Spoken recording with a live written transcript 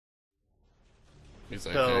He's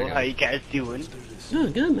like, So, how you guys doing?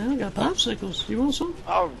 Good, good, man. I got popsicles. You want some?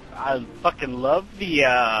 Oh, I fucking love the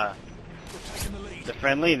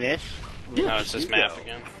friendliness. oh, it's this map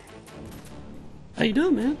again. How you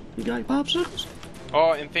doing, man? You got any popsicles?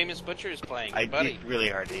 Oh, Infamous Butcher is playing, buddy. It's really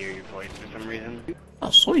hard to hear your voice for some reason.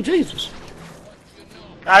 Oh, sweet Jesus.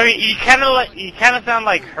 I mean, you kind of sound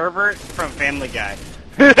like Herbert from Family Guy.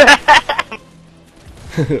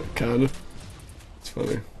 Kinda. It's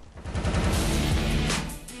funny.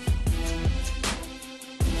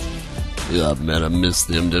 Yeah, man, I miss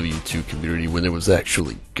the MW2 community when it was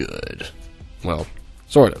actually good. Well,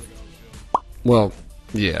 sort of. Well,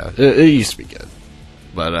 yeah, it used to be good.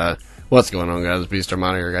 But, what's going on, guys? Beast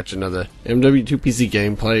Armada here. Got you another MW2 PC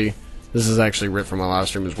gameplay. This is actually ripped from my live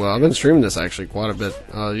stream as well. I've been streaming this actually quite a bit.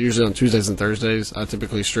 Usually on Tuesdays and Thursdays, I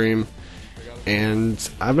typically stream. And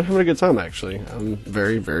I've been having a good time, actually. I'm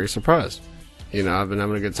very, very surprised. You know, I've been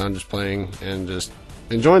having a good time just playing and just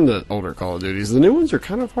enjoying the older Call of Duties. The new ones are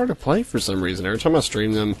kind of hard to play for some reason. Every time I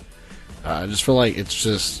stream them, I just feel like it's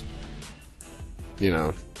just, you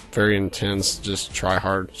know, very intense, just try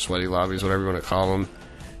hard, sweaty lobbies, whatever you want to call them.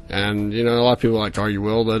 And, you know, a lot of people like to argue,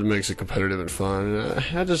 well, that makes it competitive and fun.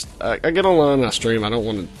 And I get online and I stream. I don't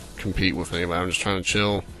want to compete with anybody. I'm just trying to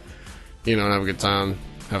chill, you know, and have a good time,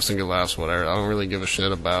 have some good laughs, whatever. I don't really give a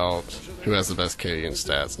shit about who has the best KD and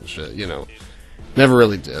stats and shit, you know. Never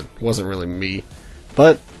really did. Wasn't really me.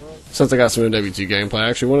 But since I got some MW2 gameplay, I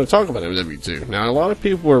actually want to talk about MW2. Now, a lot of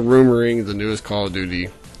people are rumoring the newest Call of Duty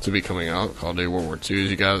to be coming out, Call of Duty World War II,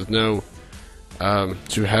 as you guys know,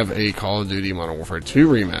 to have a Call of Duty Modern Warfare 2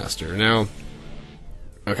 remaster. Now,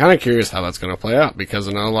 I'm kind of curious how that's going to play out, because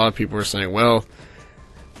I know a lot of people are saying, well,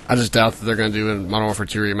 I just doubt that they're going to do a Modern Warfare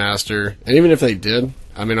 2 remaster. And even if they did,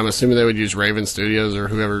 I mean, I'm assuming they would use Raven Studios or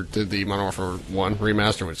whoever did the Modern Warfare 1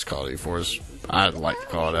 remaster, which Call of Duty 4 is, I'd like to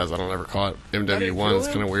call it as. I don't ever call it MW1. It's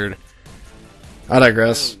kind of weird. I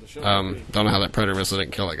digress. Don't know how that Predator missile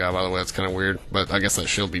didn't kill that guy, by the way. That's kind of weird. But I guess that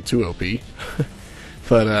shield be too OP.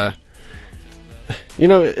 But, you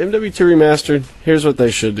know, MW2 Remastered, here's what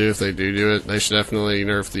they should do if they do it. They should definitely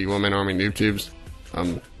nerf the one-man army noob tubes.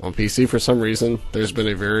 On PC, for some reason, there's been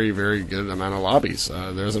a very, very good amount of lobbies.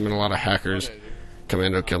 There hasn't been a lot of hackers.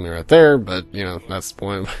 Commando killed me right there, but, you know, that's the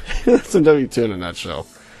point. That's MW2 in a nutshell.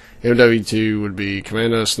 MW2 would be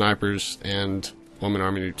Commando, Snipers, and one-man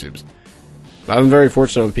army noob tubes. But I've been very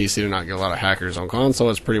fortunate on PC to not get a lot of hackers. On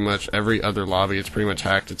console, it's pretty much every other lobby, it's pretty much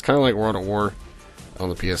hacked. It's kind of like World at War on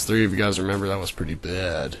the PS3. If you guys remember, that was pretty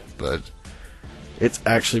bad. But it's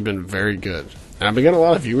actually been very good. And I've been getting a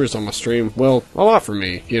lot of viewers on my stream. Well, a lot for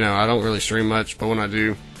me. You know, I don't really stream much, but when I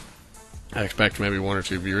do, I expect maybe 1 or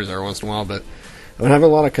 2 viewers every once in a while. But I've been having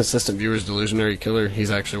a lot of consistent viewers. Delusionary Killer,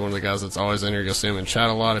 he's actually one of the guys that's always in here. You'll see him in chat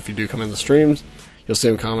a lot. If you do come in the streams, you'll see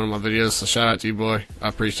him comment on my videos. So shout out to you, boy. I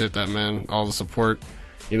appreciate that, man. All the support.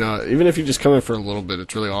 You know, even if you just come in for a little bit,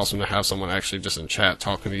 it's really awesome to have someone actually just in chat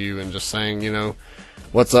talking to you and just saying, you know,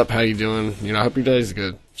 what's up, how you doing? You know, I hope your day's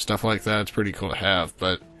good. Stuff like that. It's pretty cool to have.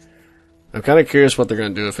 But I'm kind of curious what they're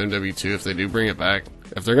going to do with MW2 if they do bring it back.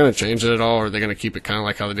 If they're going to change it at all, or are they going to keep it kind of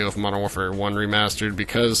like how they did with Modern Warfare 1 Remastered?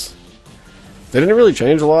 Because they didn't really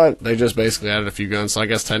change a lot. They just basically added a few guns. So I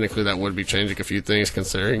guess technically that would be changing a few things,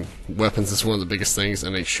 considering weapons is one of the biggest things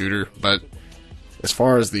in a shooter. But as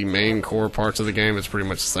far as the main core parts of the game, it's pretty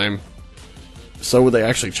much the same. So would they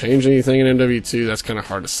actually change anything in MW2? That's kind of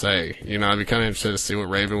hard to say. You know, I'd be kind of interested to see what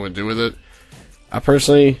Raven would do with it. I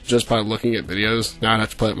personally, just by looking at videos, now I'd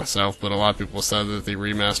have to play it myself, but a lot of people said that the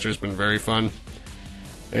remaster has been very fun.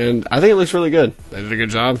 And I think it looks really good. They did a good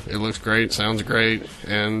job. It looks great, sounds great,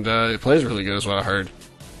 and it plays really good is what I heard.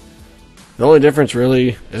 The only difference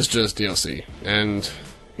really is just DLC. And,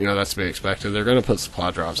 you know, that's to be expected. They're going to put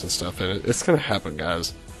supply drops and stuff in it. It's going to happen,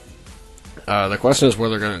 guys. The question is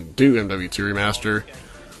whether they're going to do MW2 Remaster,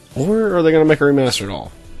 or are they going to make a remaster at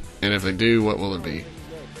all? And if they do, what will it be?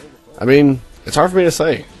 I mean, it's hard for me to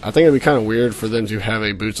say. I think it'd be kind of weird for them to have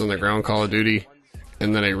a Boots on the Ground Call of Duty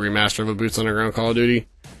and then a remaster of a Boots on the Ground Call of Duty.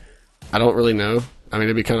 I don't really know. I mean,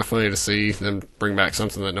 it'd be kind of funny to see them bring back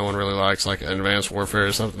something that no one really likes, like Advanced Warfare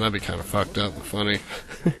or something. That'd be kind of fucked up and funny.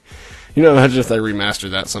 You know, imagine if they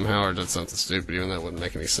remastered that somehow or did something stupid, even though that wouldn't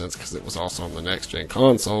make any sense because it was also on the next-gen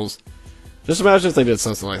consoles. Just imagine if they did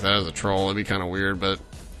something like that as a troll. It'd be kind of weird, but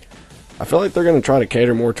I feel like they're going to try to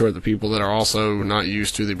cater more toward the people that are also not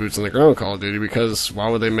used to the Boots on the Ground Call of Duty, because why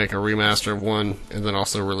would they make a remaster of one and then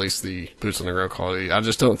also release the Boots on the Ground Call of Duty? I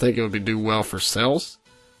just don't think it would do well for sales.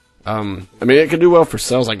 I mean, it could do well for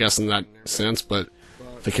sales, I guess, in that sense, but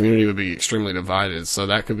the community would be extremely divided, so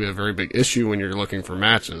that could be a very big issue when you're looking for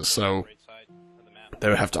matches. So they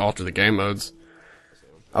would have to alter the game modes.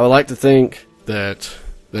 I would like to think that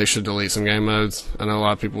they should delete some game modes. I know a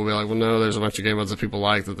lot of people will be like, well, no, there's a bunch of game modes that people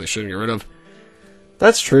like that they shouldn't get rid of.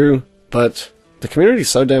 That's true, but the community's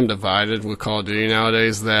so damn divided with Call of Duty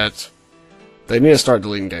nowadays that they need to start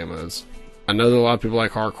deleting game modes. I know that a lot of people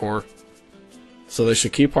like hardcore, so they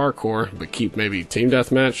should keep hardcore, but keep maybe team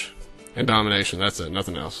deathmatch and domination. That's it,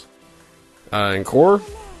 nothing else. In core,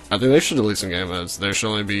 I think they should delete some game modes. There should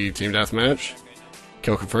only be team deathmatch,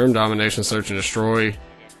 kill confirm, domination, search and destroy,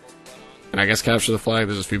 and I guess capture the flag.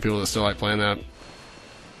 There's a few people that still like playing that.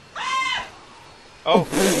 Oh,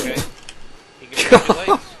 okay. You can break your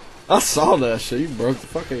legs. I saw that shit. You broke the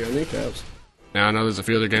fucking your kneecaps. Now, I know there's a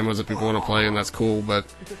few other game modes that people want to play, and that's cool, but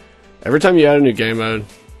every time you add a new game mode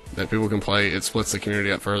that people can play, it splits the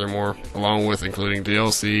community up furthermore, along with including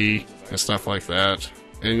DLC and stuff like that.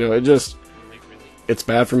 And, you know, it's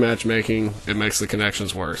bad for matchmaking. It makes the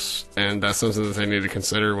connections worse. And that's something that they need to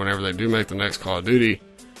consider whenever they do make the next Call of Duty.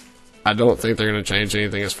 I don't think they're going to change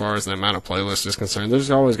anything as far as the amount of playlists is concerned. There's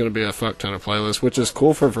always going to be a fuck ton of playlists, which is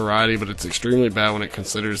cool for variety, but it's extremely bad when it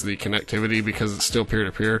considers the connectivity because it's still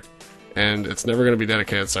peer-to-peer. And it's never going to be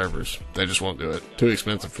dedicated servers. They just won't do it. Too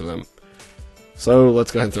expensive for them. So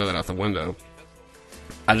let's go ahead and throw that out the window.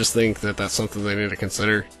 I just think that that's something they need to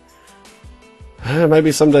consider.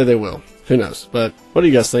 Maybe someday they will. Who knows? But what do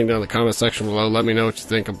you guys think down in the comment section below? Let me know what you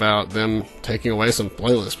think about them taking away some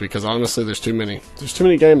playlists, because honestly there's too many. There's too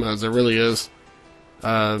many game modes. There really is.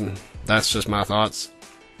 That's just my thoughts.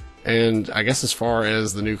 And I guess as far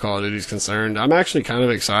as the new Call of Duty is concerned, I'm actually kind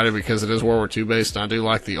of excited because it is World War II based, and I do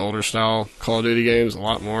like the older style Call of Duty games a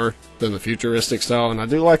lot more than the futuristic style, and I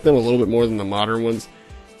do like them a little bit more than the modern ones,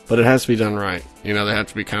 but it has to be done right. You know, they have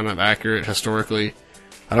to be kind of accurate historically.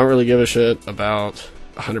 I don't really give a shit about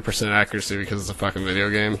 100% accuracy because it's a fucking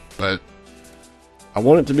video game, but I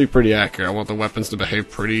want it to be pretty accurate. I want the weapons to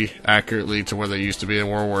behave pretty accurately to where they used to be in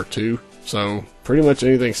World War II, so pretty much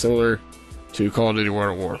anything similar to Call of Duty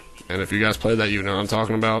World at War. And if you guys played that, you know what I'm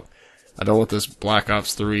talking about. I don't want this Black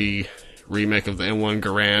Ops 3 remake of the M1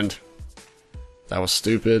 Garand. That was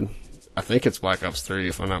stupid. I think it's Black Ops 3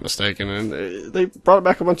 if I'm not mistaken. And they brought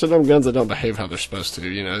back a bunch of dumb guns that don't behave how they're supposed to.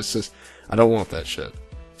 You know, it's just, I don't want that shit.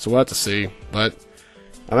 So we'll have to see. But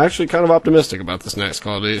I'm actually kind of optimistic about this next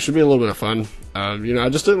Call of Duty. It should be a little bit of fun. You know, I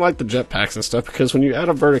just didn't like the jetpacks and stuff because when you add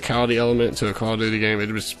a verticality element to a Call of Duty game,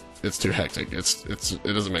 it's too hectic. It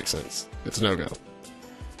doesn't make sense. It's a no-go.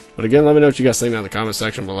 But again, let me know what you guys think down in the comment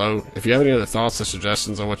section below. If you have any other thoughts or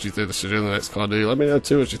suggestions on what you think they should do in the next Call of Duty, let me know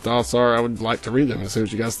too what your thoughts are. I would like to read them and see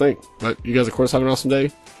what you guys think. But you guys, of course, have an awesome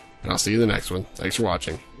day, and I'll see you in the next one. Thanks for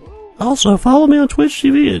watching. Also, follow me on Twitch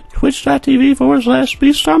TV at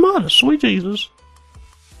twitch.tv/Armada. Sweet Jesus.